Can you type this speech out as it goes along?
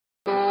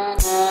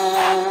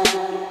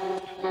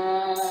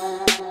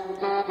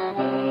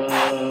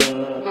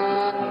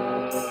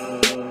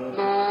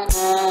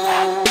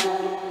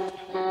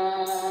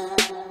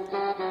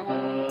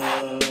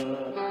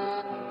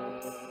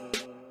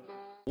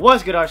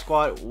What's good, our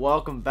squad?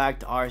 Welcome back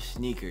to our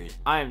sneakers.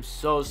 I am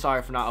so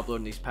sorry for not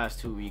uploading these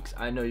past 2 weeks.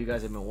 I know you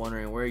guys have been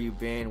wondering where you've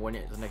been, when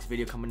is the next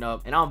video coming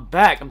up, and I'm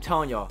back. I'm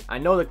telling y'all. I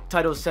know the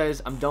title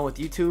says I'm done with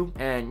YouTube,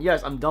 and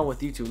yes, I'm done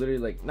with YouTube. Literally,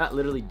 like, not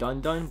literally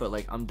done, but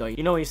like I'm done.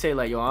 You know when you say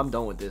like, yo, I'm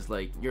done with this,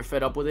 like you're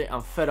fed up with it.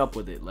 I'm fed up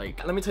with it.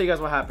 Like, let me tell you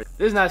guys what happened.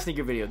 This is not a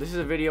sneaker video. This is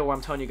a video where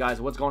I'm telling you guys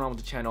what's going on with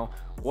the channel,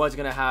 what's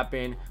gonna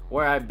happen,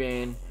 where I've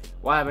been,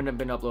 why I haven't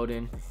been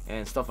uploading,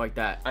 and stuff like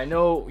that. I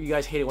know you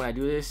guys hate it when I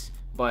do this,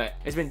 but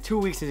it's been 2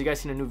 weeks since you guys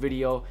seen a new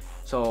video,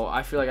 so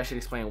I feel like I should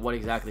explain what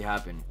exactly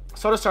happened.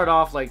 So to start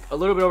off, like a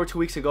little bit over 2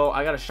 weeks ago,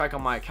 I got a strike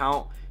on my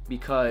account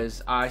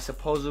because I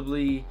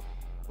supposedly,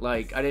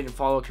 like, I didn't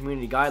follow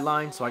community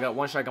guidelines. So I got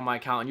one strike on my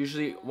account, and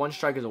usually one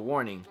strike is a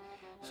warning.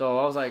 So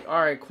I was like,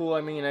 all right, cool. I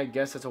mean, I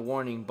guess it's a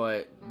warning,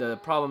 but the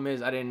problem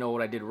is I didn't know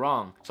what I did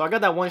wrong. So I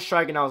got that one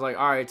strike, and I was like,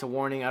 all right, it's a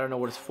warning. I don't know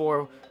what it's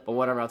for, but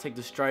whatever, I'll take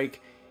the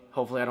strike.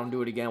 Hopefully I don't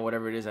do it again,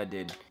 whatever it is I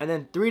did. And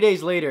then 3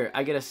 days later,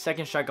 I get a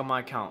second strike on my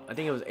account. I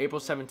think it was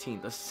April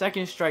 17th. A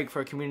second strike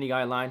for a community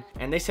guideline.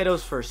 And they said it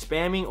was for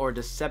spamming or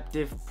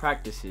deceptive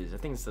practices. I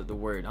think it's the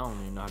word. I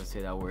don't even know how to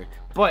say that word.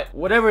 But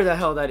whatever the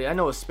hell that is. I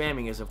know what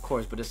spamming is, of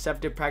course. But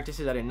deceptive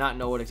practices, I did not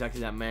know what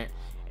exactly that meant.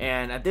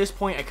 And at this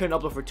point, I couldn't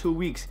upload for 2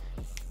 weeks.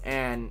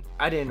 And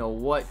I didn't know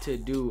what to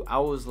do. I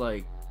was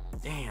like,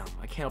 damn,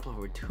 I can't upload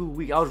for 2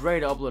 weeks. I was ready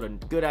to upload a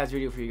good ass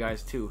video for you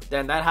guys too.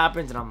 Then that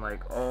happens and I'm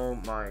like, oh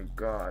my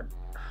god.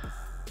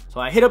 So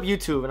I hit up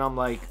YouTube and I'm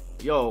like,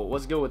 yo,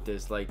 what's good with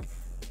this? Like,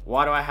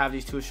 why do I have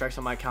these 2 strikes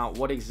on my account?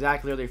 What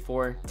exactly are they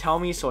for? Tell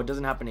me so it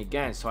doesn't happen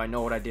again, so I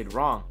know what I did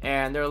wrong.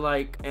 And they're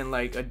like, in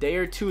like a day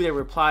or two, they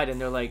replied and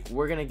they're like,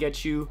 we're gonna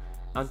get you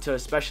onto a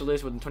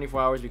specialist within 24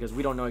 hours because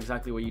we don't know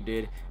exactly what you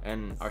did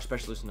and our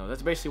specialists know.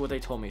 That's basically what they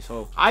told me.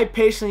 So I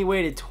patiently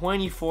waited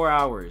 24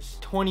 hours,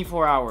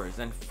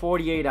 and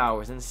 48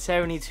 hours, and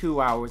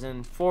 72 hours,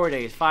 and 4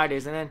 days, 5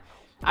 days, and then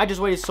I just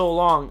waited so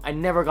long, I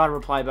never got a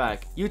reply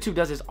back. YouTube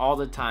does this all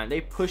the time. They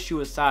push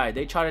you aside.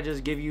 They try to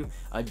just give you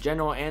a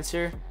general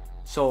answer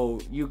so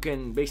you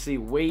can basically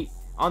wait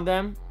on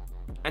them,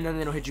 and then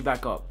they'll hit you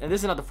back up. And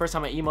this is not the first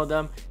time I emailed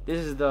them. This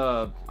is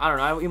the, I don't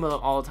know, I email them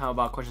all the time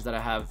about questions that I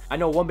have. I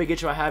know one big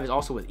issue I have is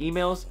also with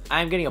emails.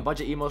 I am getting a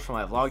bunch of emails from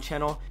my vlog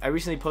channel. I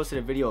recently posted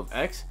a video of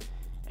X,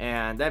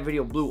 and that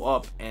video blew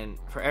up, and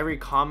for every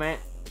comment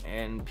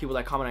and people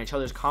that comment on each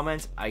other's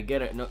comments, I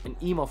get an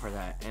email for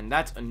that, and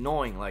that's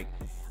annoying. Like,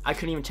 I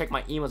couldn't even check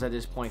my emails at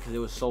this point because it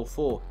was so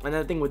full. And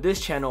then the thing with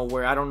this channel,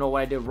 where I don't know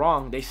what I did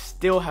wrong, they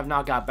still have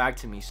not got back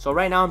to me. So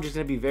right now I'm just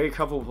gonna be very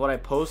careful with what I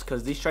post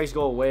because these strikes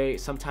go away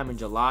sometime in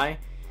July,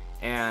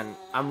 and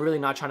I'm really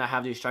not trying to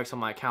have these strikes on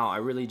my account. I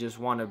really just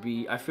want to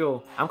be,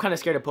 I'm kind of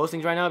scared of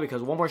posting right now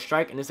because one more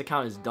strike and this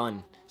account is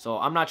done. So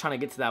I'm not trying to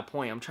get to that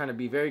point. I'm trying to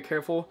be very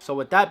careful. So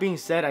with that being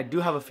said, I do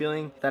have a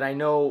feeling that I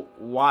know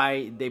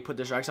why they put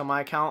the strikes on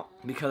my account,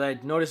 because I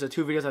noticed the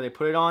 2 videos that they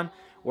put it on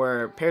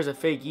were pairs of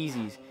fake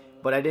Yeezys,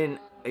 but I didn't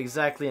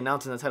exactly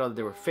announce in the title that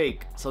they were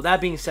fake. So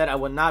that being said, I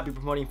will not be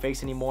promoting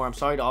fakes anymore. I'm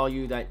sorry to all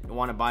you that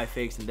want to buy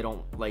fakes and they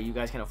don't, like, you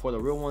guys can't afford the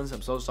real ones.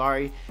 I'm so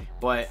sorry.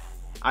 But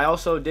I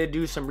also did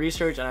do some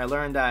research, and I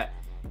learned that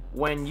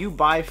when you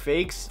buy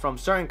fakes from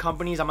certain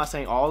companies, I'm not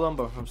saying all of them,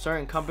 but from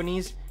certain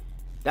companies,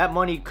 that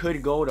money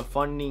could go to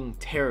funding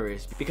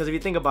terrorists. Because if you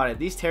think about it,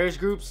 these terrorist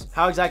groups,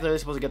 how exactly are they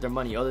supposed to get their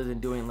money other than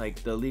doing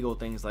like the legal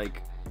things,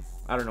 like,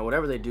 I don't know,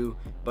 whatever they do.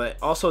 But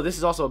also, this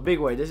is also a big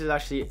way. This is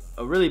actually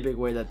a really big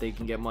way that they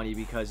can get money,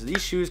 because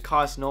these shoes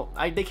cost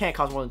they can't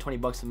cost more than 20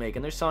 bucks to make,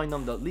 and they're selling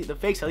them, the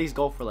fakes at least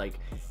go for like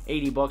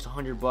 80 bucks,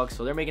 100 bucks.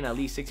 So they're making at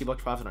least 60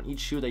 bucks profit on each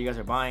shoe that you guys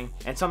are buying.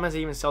 And sometimes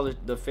they even sell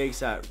the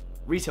fakes at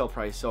retail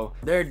price. So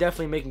they're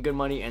definitely making good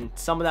money, and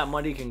some of that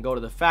money can go to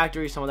the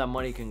factory, some of that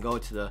money can go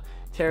to the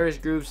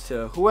terrorist groups,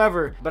 to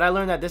whoever. But I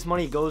learned that this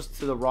money goes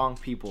to the wrong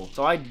people,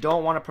 so I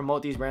don't want to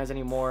promote these brands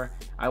anymore.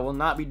 I will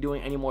not be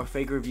doing any more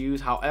fake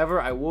reviews.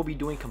 However, I will be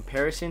doing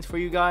comparisons for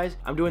you guys.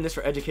 I'm doing this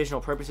for educational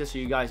purposes, so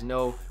you guys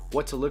know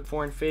what to look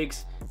for in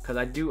fakes, because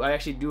I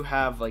actually do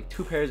have like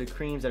 2 pairs of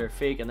creams that are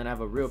fake, and then I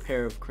have a real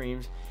pair of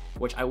creams,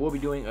 which I will be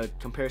doing a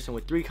comparison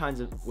with 2 kinds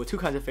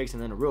of fakes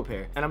and then a real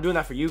pair. And I'm doing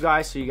that for you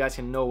guys, so you guys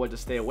can know what to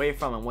stay away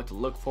from and what to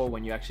look for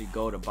when you actually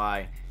go to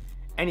buy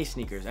any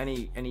sneakers,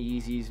 any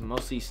Yeezys,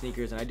 mostly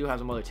sneakers. And I do have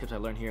some other tips I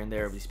learned here and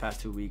there over these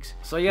past 2 weeks.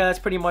 So yeah, that's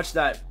pretty much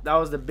that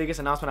was the biggest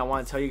announcement I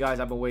want to tell you guys.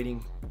 I've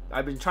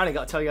been trying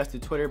to tell you guys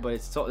through Twitter,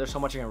 but there's so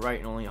much I can write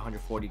in only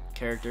 140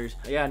 characters.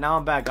 Yeah, now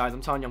I'm back, guys.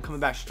 I'm telling you, I'm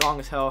coming back strong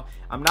as hell.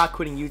 I'm not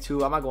quitting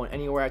YouTube. I'm not going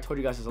anywhere. I told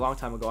you guys this a long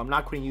time ago. I'm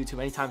not quitting YouTube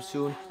anytime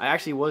soon. I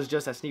actually was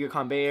just at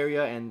SneakerCon Bay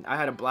Area, and I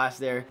had a blast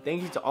there.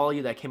 Thank you to all of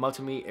you that came up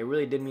to me. It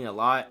really did mean a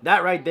lot.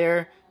 That right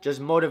there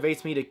just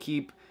motivates me to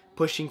keep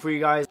pushing for you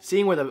guys.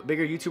 Seeing where the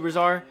bigger YouTubers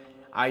are,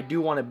 I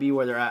do want to be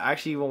where they're at. I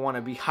actually even want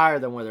to be higher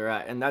than where they're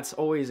at, and that's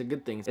always a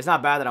good thing. It's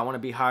not bad that I want to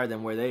be higher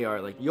than where they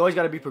are. Like, you always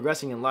got to be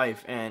progressing in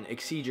life and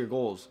exceed your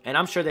goals, and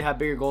I'm sure they have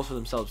bigger goals for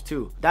themselves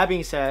too. That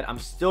being said, I'm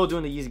still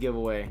doing the Yeezy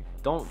giveaway.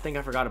 Don't think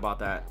I forgot about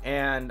that.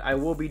 And I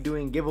will be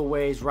doing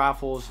giveaways,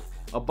 raffles,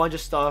 a bunch of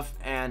stuff.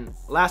 And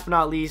last but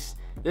not least,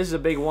 this is a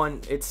big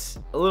one. It's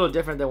a little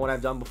different than what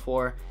I've done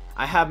before.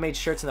 I have made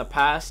shirts in the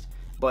past,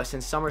 but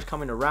since summer's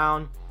coming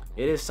around,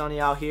 it is sunny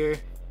out here,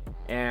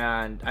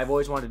 and I've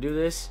always wanted to do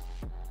this.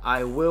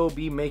 I will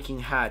be making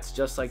hats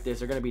just like this.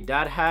 They're gonna be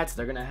dad hats.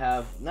 They're gonna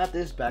have not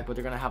this back, but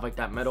they're gonna have like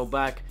that metal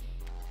back,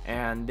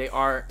 and they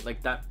are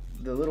like that.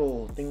 The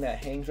little thing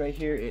that hangs right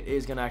here, it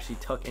is gonna actually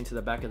tuck into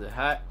the back of the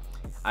hat.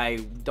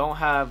 I don't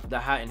have the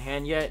hat in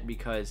hand yet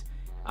because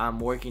I'm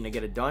working to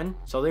get it done,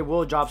 so they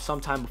will drop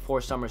sometime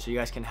before summer, so you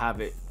guys can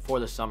have it for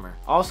the summer.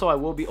 Also, I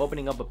will be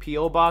opening up a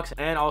PO box,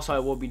 and also I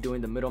will be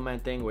doing the middleman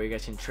thing where you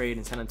guys can trade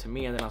and send them to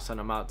me, and then I'll send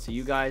them out to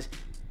you guys.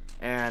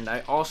 And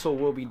I also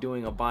will be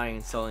doing a buying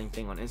and selling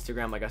thing on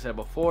Instagram, like I said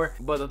before.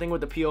 But the thing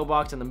with the PO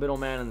box and the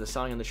middleman and the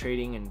selling and the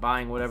trading and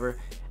buying, whatever,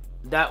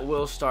 that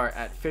will start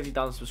at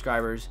 50,000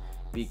 subscribers,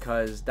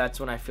 because that's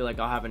when I feel like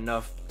I'll have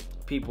enough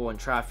people and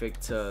traffic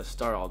to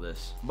start all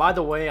this. By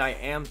the way, I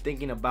am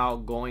thinking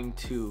about going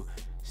to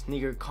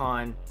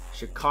SneakerCon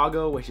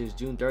Chicago, which is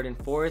June 3rd and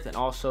 4th, and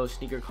also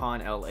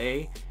SneakerCon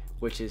LA,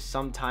 which is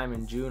sometime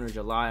in June or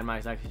July. I'm not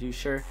exactly too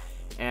sure.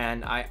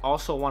 And I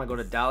also want to go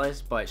to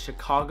Dallas, but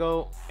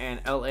Chicago and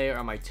LA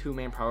are my two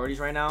main priorities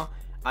right now.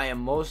 I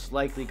am most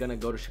likely gonna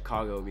go to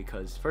Chicago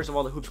because, first of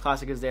all, the Hoops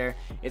Classic is there.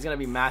 It's gonna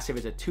be massive.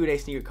 It's a 2-day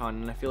SneakerCon,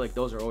 and I feel like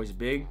those are always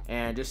big.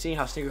 And just seeing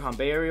how SneakerCon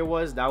Bay Area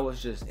was, that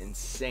was just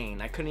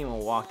insane. I couldn't even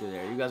walk through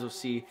there. You guys will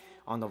see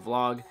on the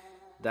vlog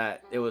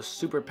that it was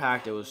super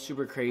packed. It was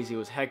super crazy. It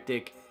was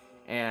hectic,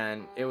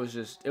 and it was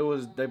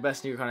the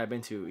best SneakerCon I've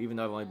been to, even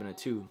though I've only been to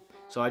 2.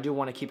 So I do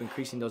want to keep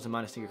increasing those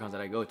amount of SneakerCons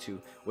that I go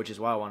to, which is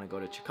why I want to go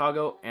to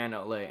Chicago and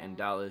LA and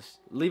Dallas.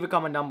 Leave a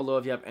comment down below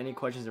if you have any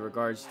questions in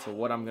regards to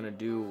what I'm going to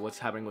do, what's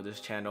happening with this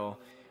channel,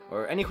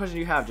 or any questions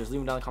you have. Just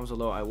leave them down in the comments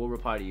below. I will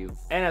reply to you.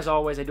 And as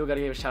always, I do got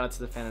to give a shout out to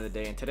the fan of the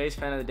day. And today's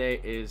fan of the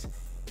day is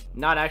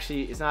not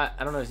actually, I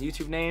don't know his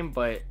YouTube name,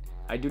 but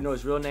I do know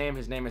his real name.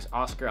 His name is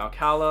Oscar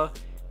Alcala.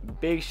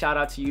 Big shout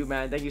out to you,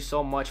 man. Thank you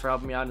so much for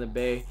helping me out in the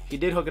Bay. He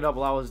did hook it up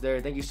while I was there.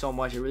 Thank you so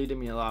much. It really did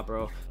mean a lot,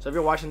 bro. So if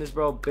you're watching this,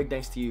 bro, big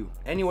thanks to you.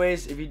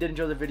 Anyways, if you did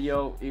enjoy the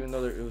video, even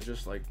though it was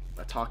just like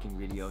a talking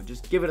video,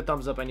 just give it a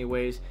thumbs up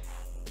anyways.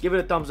 Give it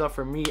a thumbs up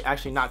for me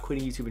actually not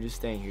quitting YouTube and just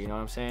staying here, you know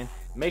what I'm saying?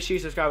 Make sure you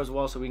subscribe as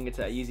well so we can get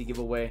to that easy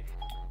giveaway.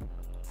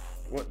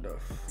 What the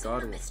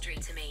God? Mystery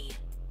to me.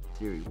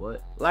 Theory,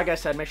 what? Like I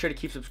said, make sure to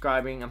keep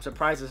subscribing. I'm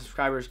surprised the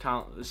subscribers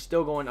count is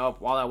still going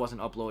up while I wasn't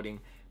uploading.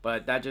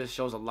 But that just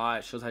shows a lot.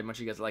 It shows how much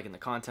you guys are liking the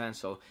content.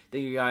 So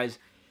thank you guys.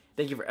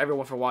 Thank you for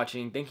everyone for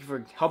watching. Thank you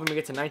for helping me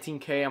get to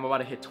 19K. I'm about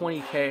to hit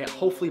 20K.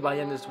 Hopefully by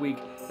the end of this week.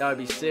 That would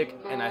be sick.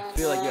 And I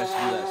feel like you guys should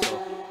do that. So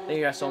thank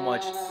you guys so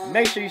much.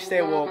 Make sure you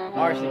stay woke.